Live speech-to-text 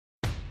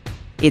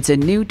It's a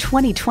new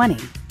 2020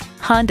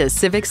 Honda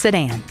Civic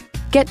sedan.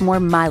 Get more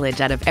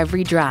mileage out of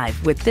every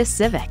drive with this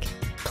Civic.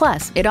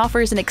 Plus, it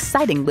offers an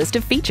exciting list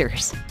of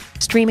features: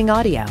 streaming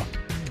audio,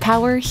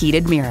 power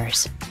heated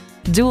mirrors,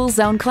 dual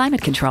zone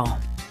climate control,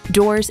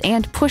 doors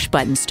and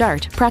push-button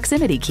start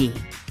proximity key,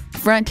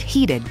 front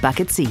heated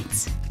bucket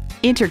seats,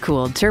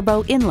 intercooled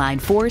turbo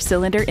inline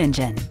 4-cylinder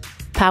engine,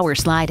 power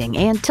sliding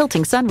and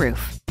tilting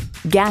sunroof,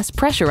 gas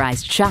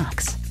pressurized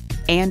shocks,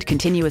 and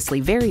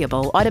continuously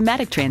variable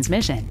automatic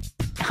transmission.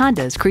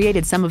 Honda's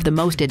created some of the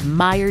most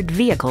admired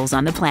vehicles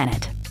on the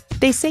planet.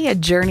 They say a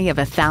journey of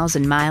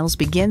 1,000 miles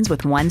begins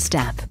with one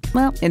step.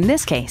 Well, in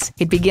this case,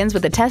 it begins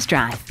with a test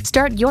drive.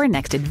 Start your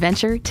next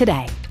adventure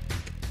today.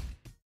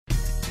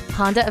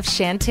 Honda of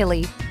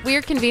Chantilly.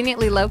 We're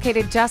conveniently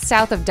located just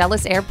south of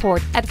Dulles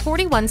Airport at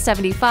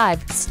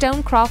 4175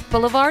 Stonecroft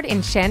Boulevard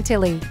in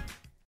Chantilly.